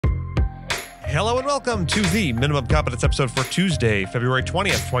Hello and welcome to the Minimum Competence episode for Tuesday, February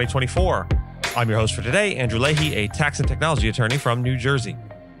 20th, 2024. I'm your host for today, Andrew Leahy, a tax and technology attorney from New Jersey.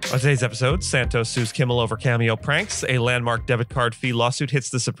 On today's episode, Santos sues Kimmel over cameo pranks, a landmark debit card fee lawsuit hits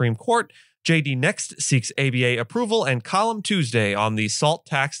the Supreme Court, JD Next seeks ABA approval, and Column Tuesday on the SALT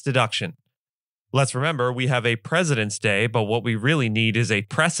tax deduction. Let's remember, we have a President's Day, but what we really need is a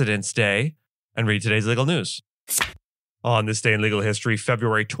Precedent's Day, and read today's legal news. On this day in legal history,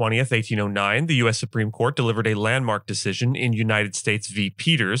 February 20th, 1809, the U.S. Supreme Court delivered a landmark decision in United States v.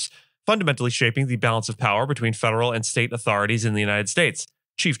 Peters, fundamentally shaping the balance of power between federal and state authorities in the United States.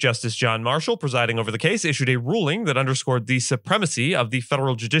 Chief Justice John Marshall, presiding over the case, issued a ruling that underscored the supremacy of the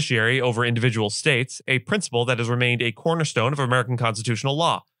federal judiciary over individual states, a principle that has remained a cornerstone of American constitutional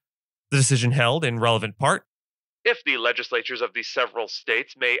law. The decision held, in relevant part, if the legislatures of the several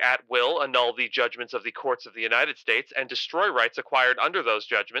states may at will annul the judgments of the courts of the United States and destroy rights acquired under those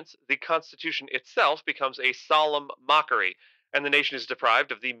judgments, the Constitution itself becomes a solemn mockery, and the nation is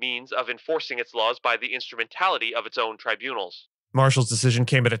deprived of the means of enforcing its laws by the instrumentality of its own tribunals. Marshall's decision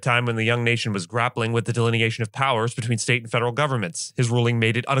came at a time when the young nation was grappling with the delineation of powers between state and federal governments. His ruling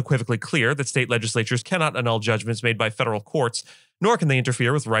made it unequivocally clear that state legislatures cannot annul judgments made by federal courts, nor can they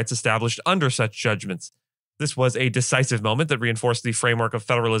interfere with rights established under such judgments. This was a decisive moment that reinforced the framework of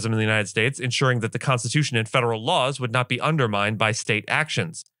federalism in the United States, ensuring that the Constitution and federal laws would not be undermined by state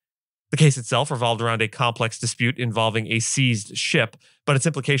actions. The case itself revolved around a complex dispute involving a seized ship, but its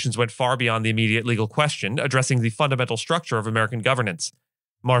implications went far beyond the immediate legal question, addressing the fundamental structure of American governance.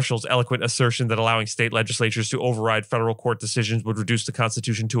 Marshall's eloquent assertion that allowing state legislatures to override federal court decisions would reduce the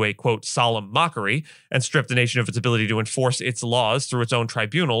Constitution to a, quote, solemn mockery and strip the nation of its ability to enforce its laws through its own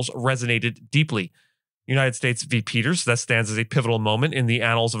tribunals resonated deeply. United States v. Peters thus stands as a pivotal moment in the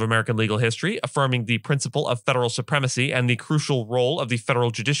annals of American legal history, affirming the principle of federal supremacy and the crucial role of the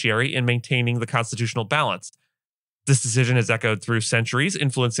federal judiciary in maintaining the constitutional balance. This decision has echoed through centuries,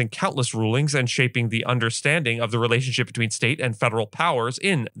 influencing countless rulings and shaping the understanding of the relationship between state and federal powers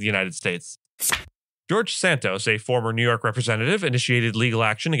in the United States. George Santos, a former New York representative, initiated legal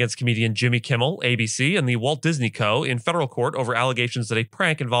action against comedian Jimmy Kimmel, ABC, and the Walt Disney Co. in federal court over allegations that a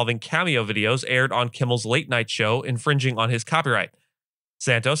prank involving cameo videos aired on Kimmel's late-night show infringing on his copyright.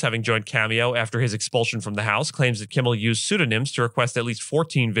 Santos, having joined Cameo after his expulsion from the House, claims that Kimmel used pseudonyms to request at least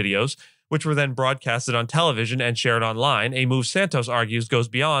 14 videos, which were then broadcasted on television and shared online, a move Santos argues goes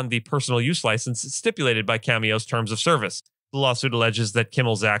beyond the personal use license stipulated by Cameo's terms of service. The lawsuit alleges that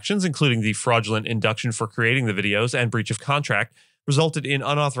Kimmel's actions, including the fraudulent induction for creating the videos and breach of contract, resulted in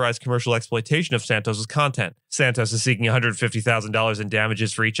unauthorized commercial exploitation of Santos' content. Santos is seeking $150,000 in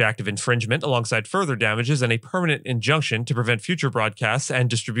damages for each act of infringement, alongside further damages and a permanent injunction to prevent future broadcasts and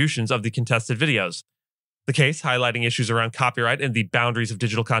distributions of the contested videos. The case, highlighting issues around copyright and the boundaries of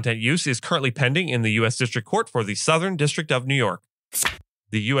digital content use, is currently pending in the U.S. District Court for the Southern District of New York.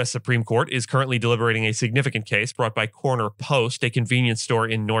 The U.S. Supreme Court is currently deliberating a significant case brought by Corner Post, a convenience store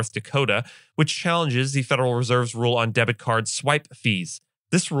in North Dakota, which challenges the Federal Reserve's rule on debit card swipe fees.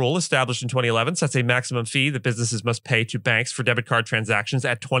 This rule, established in 2011, sets a maximum fee that businesses must pay to banks for debit card transactions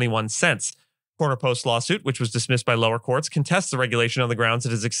at 21 cents. Corner Post's lawsuit, which was dismissed by lower courts, contests the regulation on the grounds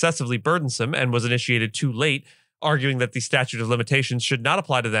it is excessively burdensome and was initiated too late, arguing that the statute of limitations should not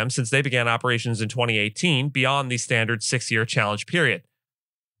apply to them since they began operations in 2018 beyond the standard 6-year challenge period.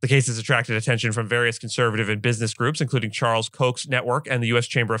 The case has attracted attention from various conservative and business groups, including Charles Koch's network and the U.S.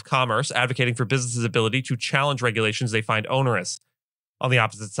 Chamber of Commerce, advocating for businesses' ability to challenge regulations they find onerous. On the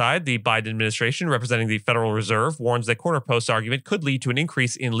opposite side, the Biden administration, representing the Federal Reserve, warns that Corner Post's argument could lead to an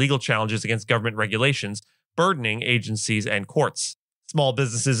increase in legal challenges against government regulations, burdening agencies and courts. Small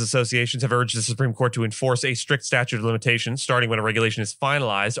businesses associations have urged the Supreme Court to enforce a strict statute of limitations starting when a regulation is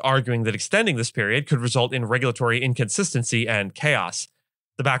finalized, arguing that extending this period could result in regulatory inconsistency and chaos.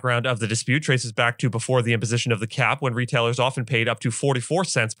 The background of the dispute traces back to before the imposition of the cap, when retailers often paid up to 44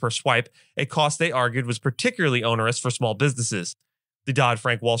 cents per swipe, a cost they argued was particularly onerous for small businesses. The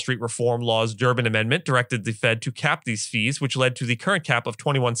Dodd-Frank Wall Street Reform Law's Durbin Amendment directed the Fed to cap these fees, which led to the current cap of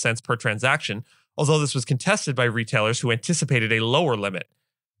 21 cents per transaction, although this was contested by retailers who anticipated a lower limit.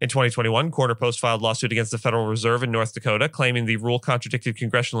 In 2021, Corner Post filed lawsuit against the Federal Reserve in North Dakota, claiming the rule contradicted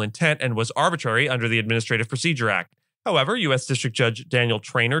congressional intent and was arbitrary under the Administrative Procedure Act. However, U.S. District Judge Daniel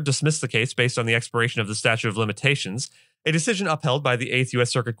Traynor dismissed the case based on the expiration of the statute of limitations, a decision upheld by the 8th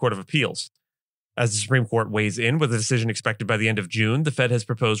U.S. Circuit Court of Appeals. As the Supreme Court weighs in with a decision expected by the end of June, the Fed has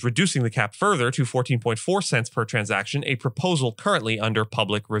proposed reducing the cap further to 14.4 cents per transaction, a proposal currently under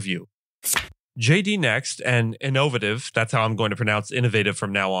public review. JD Next, an innovative, that's how I'm going to pronounce innovative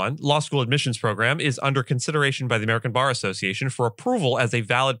from now on, law school admissions program is under consideration by the American Bar Association for approval as a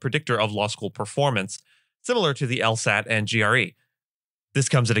valid predictor of law school performance, similar to the LSAT and GRE. This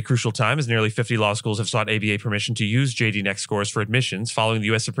comes at a crucial time as nearly 50 law schools have sought ABA permission to use JD Next scores for admissions following the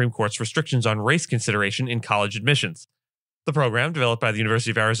U.S. Supreme Court's restrictions on race consideration in college admissions. The program, developed by the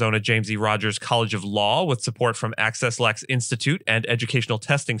University of Arizona James E. Rogers College of Law with support from Access Lex Institute and Educational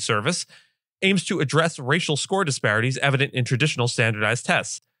Testing Service, aims to address racial score disparities evident in traditional standardized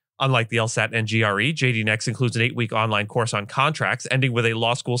tests. Unlike the LSAT and GRE, JD Next includes an 8-week online course on contracts ending with a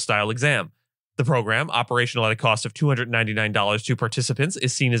law school-style exam. The program, operational at a cost of $299 to participants,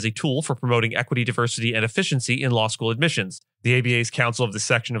 is seen as a tool for promoting equity, diversity, and efficiency in law school admissions. The ABA's Council of the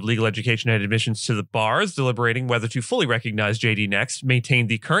Section of Legal Education and Admissions to the Bar is deliberating whether to fully recognize JD Next, maintain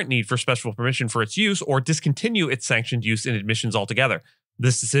the current need for special permission for its use, or discontinue its sanctioned use in admissions altogether.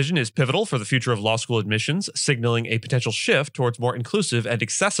 This decision is pivotal for the future of law school admissions, signaling a potential shift towards more inclusive and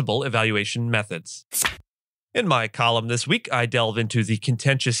accessible evaluation methods. In my column this week, I delve into the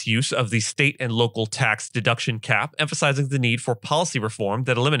contentious use of the state and local tax deduction cap, emphasizing the need for policy reform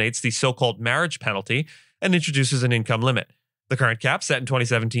that eliminates the so-called marriage penalty and introduces an income limit. The current cap, set in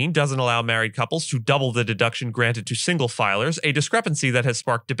 2017, doesn't allow married couples to double the deduction granted to single filers, a discrepancy that has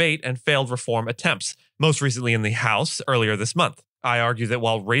sparked debate and failed reform attempts, most recently in the House earlier this month. I argue that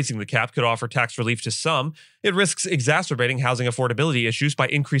while raising the cap could offer tax relief to some, it risks exacerbating housing affordability issues by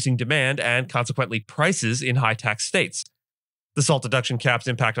increasing demand and consequently prices in high-tax states. The SALT deduction cap's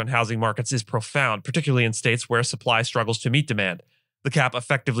impact on housing markets is profound, particularly in states where supply struggles to meet demand. The cap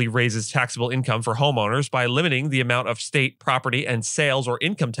effectively raises taxable income for homeowners by limiting the amount of state property and sales or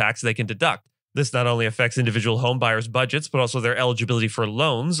income tax they can deduct. This not only affects individual home buyers' budgets, but also their eligibility for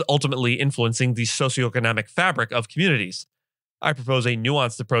loans, ultimately influencing the socioeconomic fabric of communities. I propose a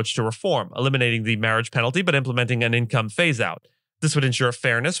nuanced approach to reform, eliminating the marriage penalty but implementing an income phase-out. This would ensure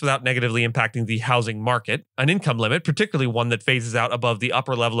fairness without negatively impacting the housing market. An income limit, particularly one that phases out above the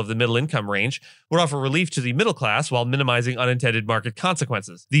upper level of the middle income range, would offer relief to the middle class while minimizing unintended market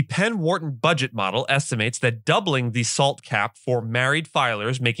consequences. The Penn-Wharton budget model estimates that doubling the SALT cap for married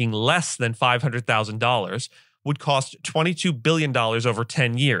filers making less than $500,000 would cost $22 billion over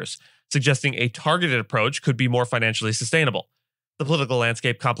 10 years, suggesting a targeted approach could be more financially sustainable. The political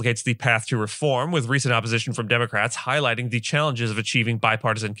landscape complicates the path to reform, with recent opposition from Democrats highlighting the challenges of achieving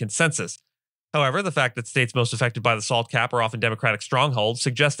bipartisan consensus. However, the fact that states most affected by the SALT cap are often Democratic strongholds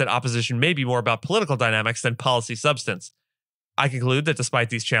suggests that opposition may be more about political dynamics than policy substance. I conclude that despite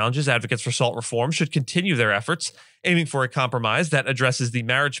these challenges, advocates for SALT reform should continue their efforts, aiming for a compromise that addresses the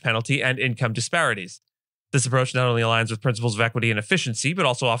marriage penalty and income disparities. This approach not only aligns with principles of equity and efficiency, but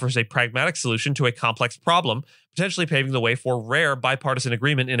also offers a pragmatic solution to a complex problem, potentially paving the way for rare bipartisan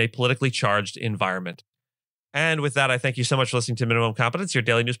agreement in a politically charged environment. And with that, I thank you so much for listening to Minimum Competence, your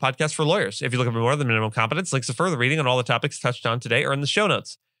daily news podcast for lawyers. If you're looking for more than Minimum Competence, links to further reading on all the topics touched on today are in the show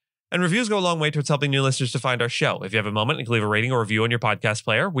notes. And reviews go a long way towards helping new listeners to find our show. If you have a moment and can leave a rating or review on your podcast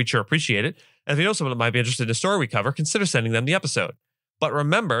player, we'd sure appreciate it. And if you know someone that might be interested in a story we cover, consider sending them the episode. But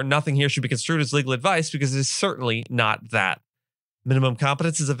remember, nothing here should be construed as legal advice because it is certainly not that. Minimum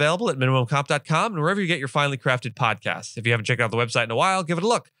Competence is available at minimumcomp.com and wherever you get your finely crafted podcasts. If you haven't checked out the website in a while, give it a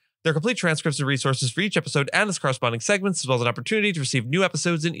look. There are complete transcripts and resources for each episode and its corresponding segments, as well as an opportunity to receive new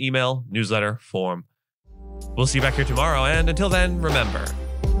episodes in email, newsletter, form. We'll see you back here tomorrow, and until then, remember,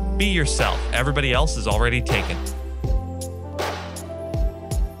 be yourself. Everybody else is already taken.